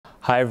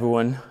Hi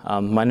everyone,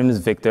 my name is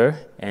Victor,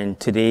 and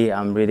today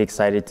I'm really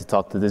excited to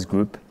talk to this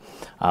group.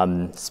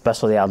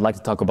 Especially I'd like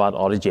to talk about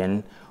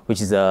AutoGen,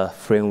 which is a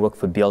framework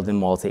for building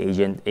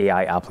multi-agent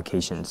AI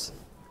applications.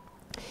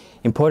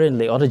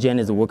 Importantly, AutoGen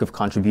is a work of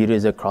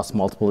contributors across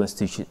multiple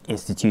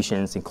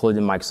institutions,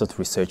 including Microsoft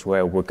Research, where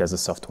I work as a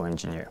software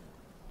engineer.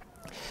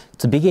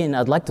 To begin,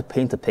 I'd like to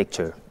paint a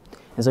picture.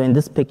 And so in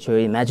this picture,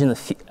 imagine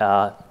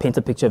paint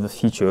a picture of a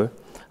future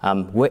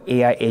where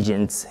AI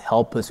agents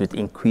help us with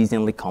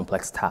increasingly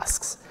complex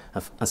tasks.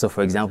 And so,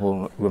 for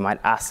example, we might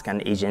ask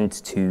an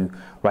agent to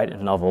write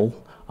a novel,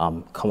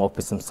 come up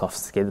with some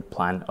sophisticated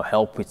plan, or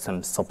help with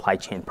some supply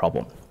chain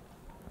problem.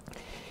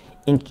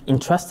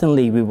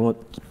 Interestingly, we would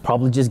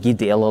probably just give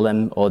the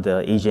LLM or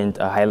the agent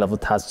a high-level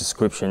task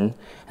description,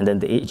 and then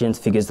the agent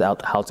figures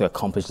out how to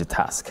accomplish the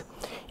task.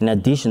 In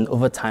addition,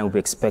 over time, we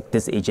expect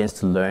these agents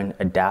to learn,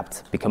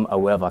 adapt, become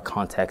aware of our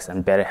context,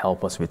 and better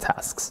help us with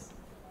tasks.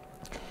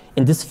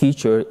 In this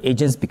future,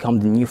 agents become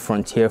the new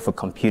frontier for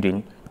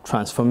computing,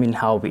 transforming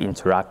how we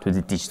interact with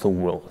the digital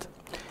world.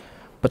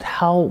 But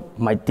how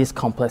might this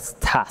complex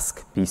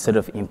task be sort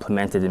of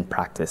implemented in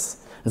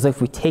practice? And so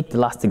if we take the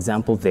last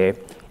example there,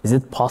 is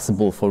it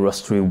possible for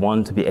Roastery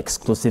 1 to be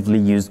exclusively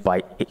used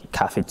by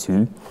Cafe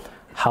 2?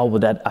 How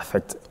would that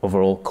affect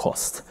overall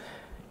cost?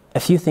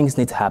 A few things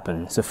need to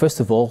happen. So first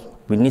of all,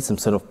 we need some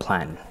sort of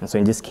plan. And so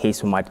in this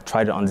case, we might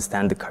try to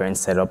understand the current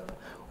setup.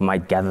 We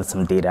might gather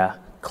some data,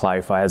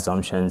 clarify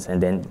assumptions,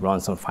 and then run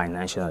some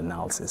financial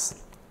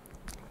analysis.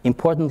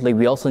 Importantly,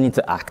 we also need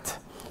to act.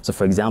 So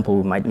for example,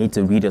 we might need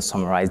to read or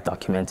summarize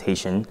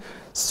documentation,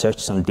 search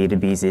some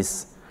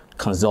databases,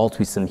 consult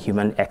with some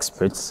human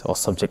experts or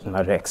subject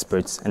matter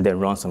experts, and then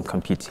run some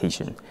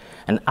computation.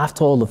 And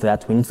after all of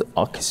that, we need to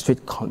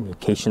orchestrate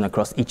communication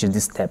across each of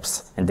these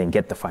steps and then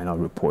get the final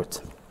report.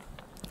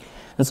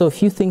 And so a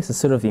few things are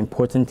sort of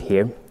important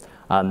here.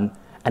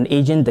 An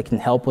agent that can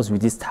help us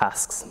with these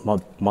tasks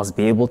must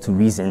be able to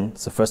reason.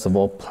 So first of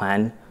all,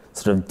 plan,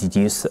 sort of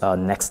deduce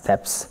next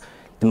steps.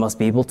 They must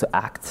be able to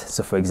act.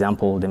 So for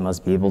example, they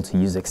must be able to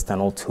use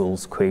external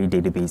tools, query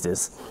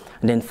databases.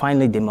 And then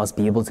finally, they must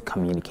be able to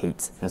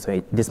communicate. And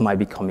so this might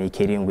be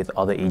communicating with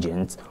other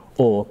agents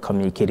or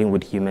communicating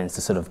with humans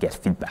to sort of get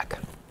feedback.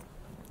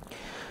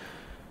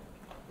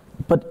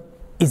 But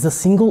is a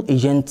single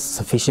agent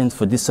sufficient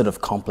for this sort of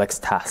complex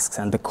tasks?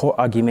 And the core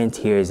argument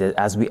here is that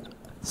as we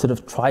sort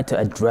of try to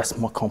address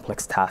more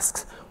complex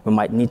tasks, we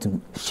might need to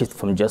shift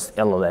from just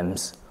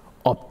LLMs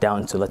up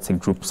down to, let's say,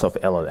 groups of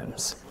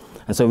LLMs.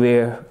 And so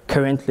the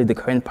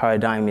current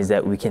paradigm is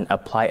that we can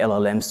apply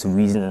LLMs to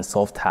reason and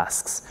solve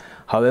tasks.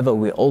 However,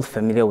 we're all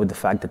familiar with the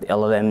fact that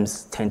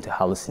LLMs tend to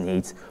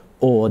hallucinate,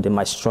 or they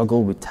might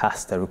struggle with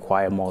tasks that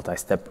require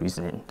multi-step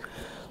reasoning.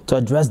 To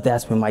address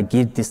that, we might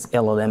give this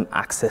LLM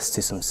access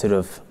to some sort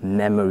of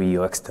memory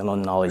or external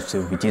knowledge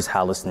to reduce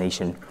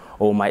hallucination,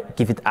 or we might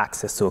give it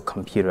access to a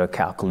computer, a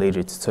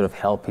calculator, to sort of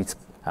help it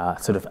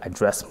sort of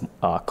address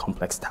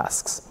complex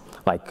tasks,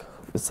 like,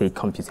 let's say,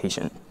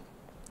 computation.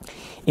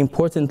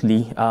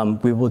 Importantly,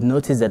 we will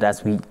notice that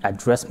as we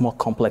address more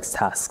complex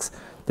tasks,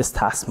 this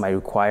task might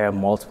require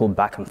multiple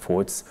back and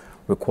forths,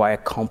 require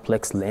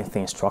complex,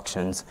 lengthy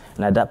instructions,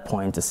 and at that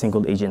point, a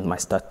single agent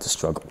might start to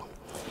struggle.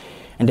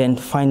 And then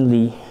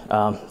finally,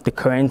 the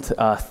current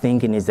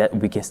thinking is that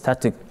we can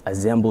start to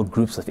assemble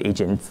groups of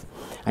agents.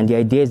 And the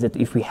idea is that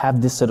if we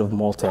have this sort of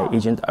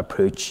multi-agent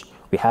approach,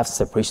 we have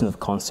separation of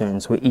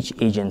concerns where each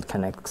agent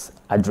can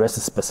address a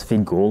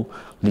specific goal,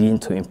 leading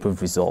to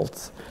improved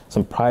results.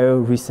 Some prior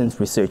recent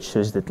research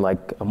shows that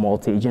like a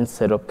multi-agent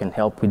setup can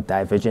help with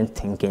divergent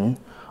thinking,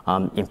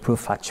 improve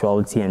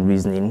factuality and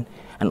reasoning,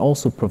 and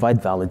also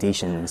provide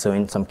validation. And so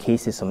in some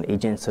cases, some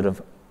agents sort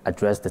of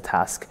address the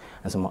task,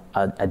 and some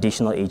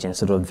additional agents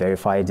sort of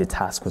verify the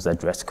task was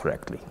addressed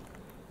correctly.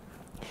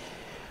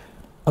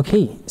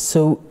 Okay,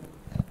 so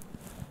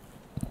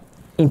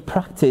in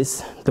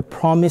practice,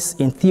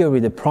 in theory,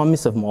 the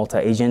promise of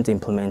multi-agent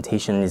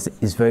implementation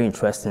is very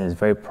interesting, is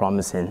very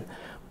promising,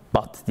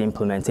 but the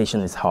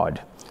implementation is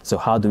hard. So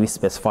how do we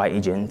specify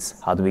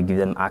agents? How do we give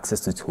them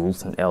access to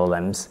tools and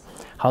LLMs?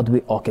 How do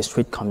we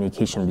orchestrate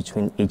communication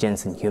between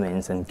agents and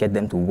humans and get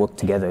them to work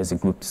together as a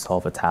group to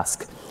solve a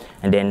task?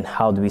 And then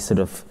how do we sort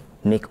of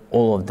make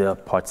all of the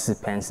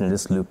participants in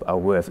this loop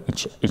aware of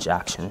each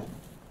action?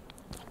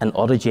 And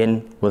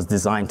AutoGen was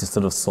designed to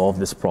sort of solve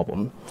this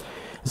problem.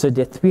 So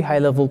there are three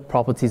high-level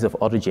properties of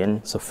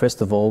AutoGen. So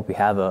first of all, we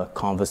have a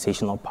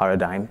conversational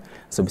paradigm.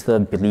 So we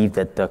sort of believe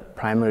that the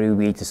primary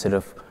way to sort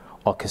of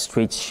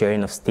orchestrate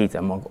sharing of state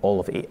among all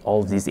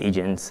of these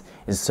agents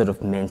is sort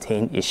of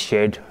maintain a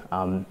shared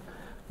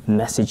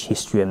message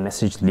history and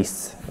message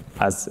lists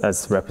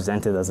as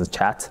represented as a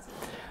chat.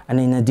 And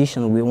in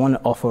addition, we want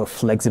to offer a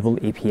flexible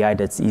API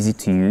that's easy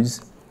to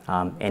use,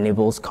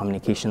 enables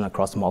communication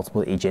across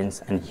multiple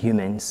agents and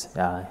humans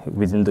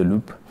within the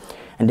loop,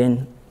 and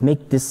then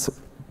make this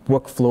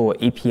workflow or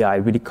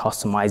API really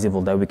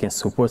customizable that we can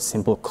support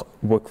simple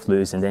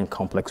workflows and then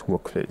complex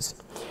workflows.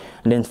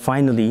 And then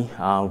finally,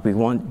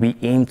 we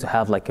aim to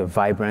have like a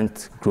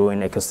vibrant, growing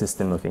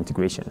ecosystem of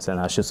integrations, and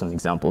I'll show some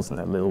examples in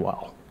a little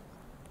while.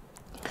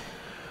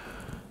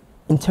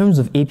 In terms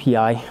of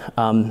API,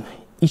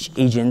 each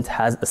agent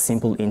has a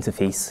simple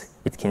interface.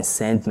 It can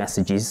send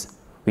messages,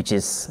 which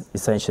is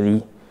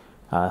essentially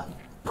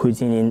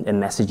putting in a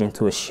message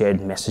into a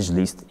shared message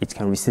list. It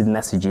can receive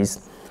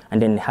messages,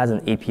 and then it has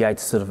an API to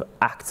sort of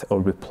act or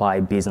reply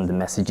based on the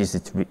messages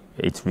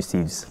it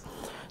receives.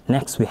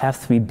 Next, we have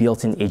 3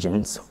 built-in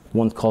agents.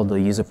 One called the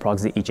user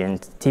proxy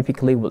agent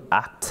typically will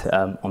act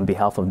on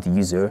behalf of the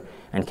user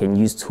and can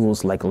use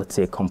tools like, let's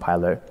say, a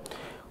compiler.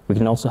 We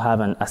can also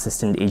have an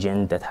assistant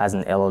agent that has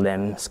an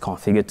LLM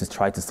configured to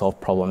try to solve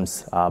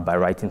problems by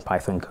writing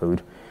Python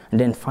code. And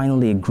then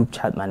finally, a group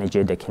chat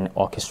manager that can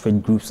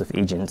orchestrate groups of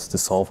agents to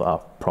solve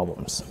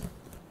problems.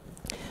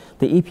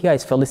 The API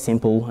is fairly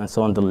simple, and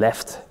so on the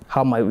left,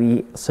 how might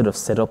we sort of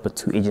set up a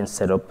 2-agent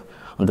setup?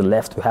 On the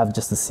left, we have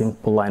just a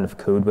simple line of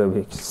code where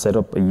we set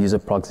up a user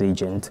proxy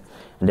agent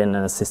and then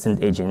an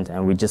assistant agent,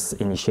 and we just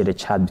initiate a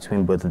chat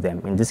between both of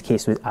them. In this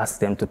case, we ask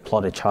them to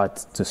plot a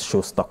chart to show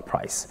stock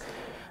price.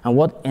 And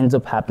what ends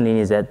up happening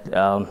is that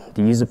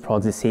the user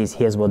proxy says,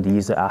 here's what the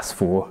user asked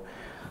for.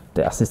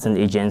 The assistant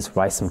agents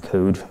write some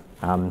code.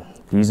 The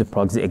user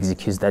proxy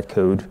executes that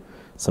code.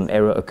 Some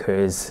error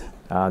occurs.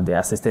 The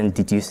assistant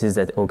deduces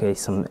that, okay,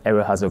 some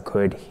error has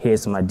occurred.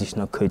 Here's some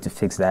additional code to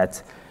fix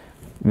that,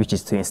 which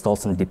is to install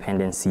some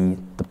dependency.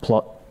 The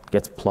plot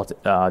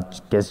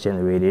gets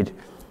generated.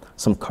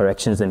 Some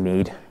corrections are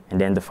made, and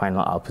then the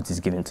final output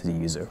is given to the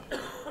user.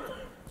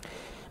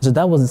 So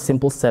that was a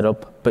simple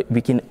setup, but we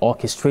can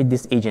orchestrate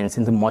these agents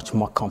into much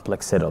more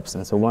complex setups.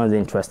 And so one of the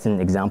interesting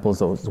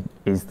examples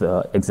is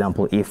the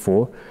example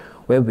A4,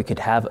 where we could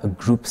have a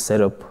group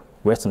setup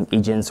where some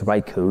agents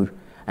write code,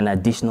 and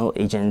additional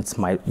agents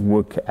might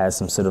work as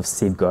some sort of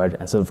safeguard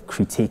and sort of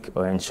critique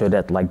or ensure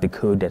that like the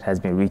code that has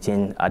been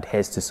written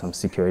adheres to some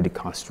security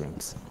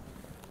constraints.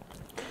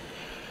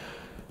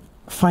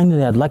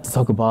 Finally, I'd like to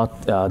talk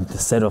about the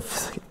set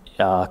of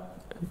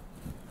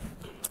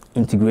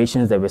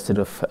integrations that we're sort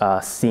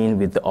of seeing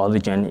with the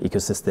AutoGen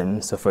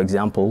ecosystem. So for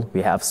example,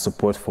 we have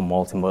support for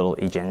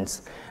multimodal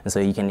agents. And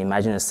so you can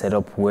imagine a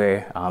setup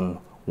where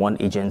one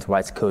agent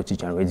writes code to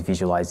generate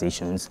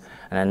visualizations,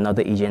 and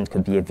another agent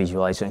could be a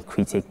visualization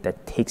critic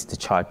that takes the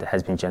chart that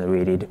has been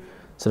generated,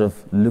 sort of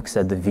looks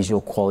at the visual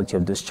quality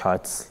of those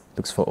charts,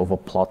 looks for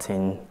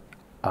overplotting,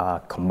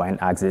 combined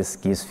axis,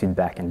 gives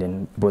feedback, and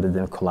then both of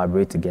them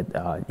collaborate to get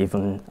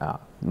even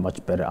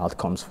much better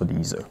outcomes for the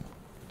user.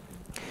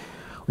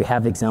 We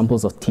have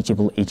examples of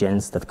teachable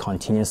agents that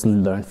continuously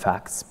learn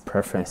facts,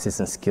 preferences,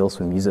 and skills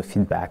from user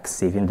feedback,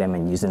 saving them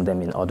and using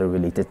them in other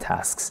related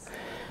tasks.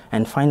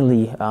 And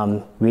finally,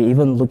 we're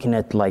even looking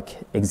at like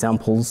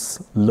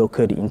examples,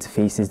 low-code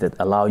interfaces that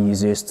allow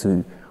users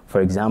to,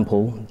 for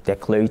example,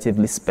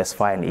 declaratively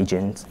specify an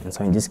agent. And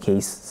so in this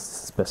case,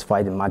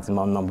 specify the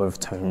maximum number of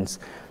turns,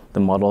 the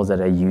models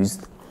that are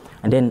used,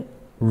 and then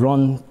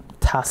run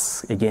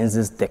tasks against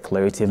this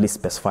declaratively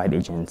specified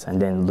agent,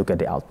 and then look at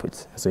the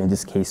output. So in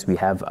this case, we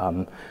have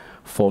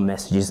 4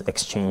 messages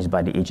exchanged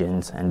by the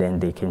agents, and then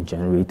they can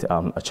generate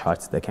a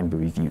chart that can be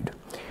reviewed.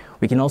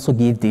 We can also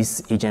give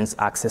these agents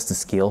access to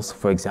skills,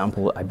 for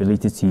example,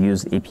 ability to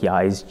use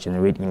APIs,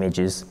 generate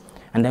images,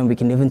 and then we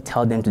can even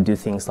tell them to do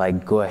things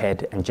like go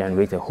ahead and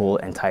generate a whole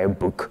entire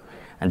book,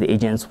 and the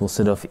agents will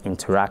sort of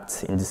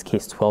interact. In this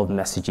case, 12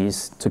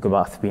 messages, took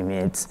about 3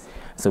 minutes.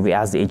 So we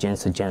asked the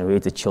agents to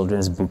generate a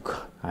children's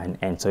book,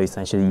 and so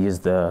essentially use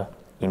the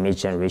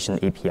image generation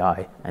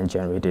API and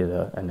generated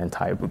an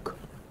entire book.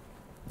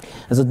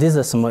 And so these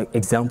are some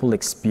example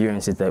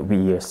experiences that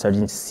we are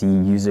starting to see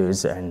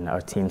users and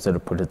our team sort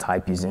of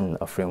prototype using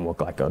a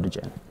framework like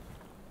AutoGen.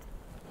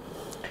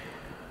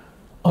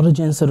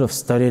 AutoGen sort of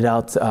started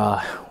out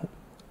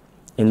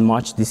in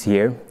March this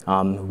year.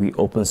 We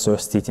open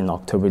sourced it in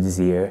October this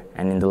year,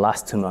 and in the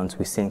last 2 months,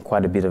 we've seen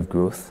quite a bit of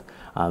growth.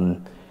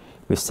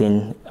 We've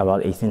seen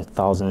about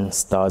 18,000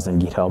 stars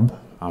on GitHub,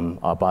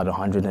 about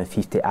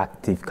 150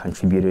 active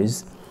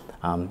contributors,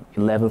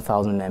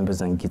 11,000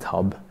 members on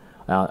GitHub,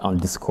 on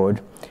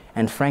Discord.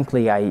 And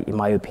frankly, in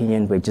my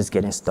opinion, we're just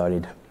getting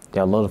started.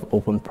 There are a lot of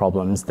open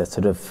problems that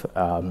sort of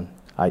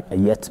are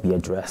yet to be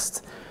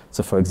addressed.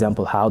 So for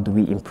example, how do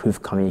we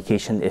improve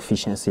communication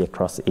efficiency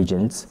across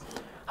agents?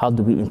 How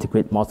do we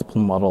integrate multiple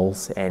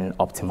models and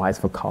optimize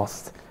for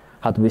cost?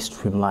 How do we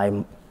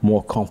streamline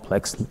more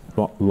complex,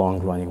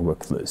 long-running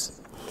workflows?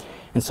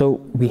 And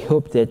so we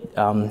hope that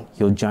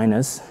you'll join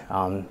us.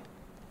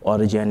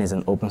 AutoGen is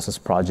an open source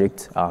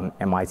project,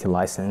 MIT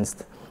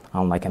licensed.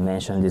 Like I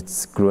mentioned,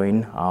 it's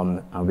growing,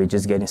 and we're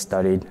just getting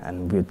started,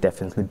 and we'll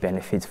definitely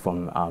benefit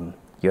from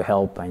your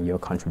help and your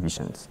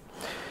contributions.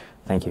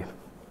 Thank you.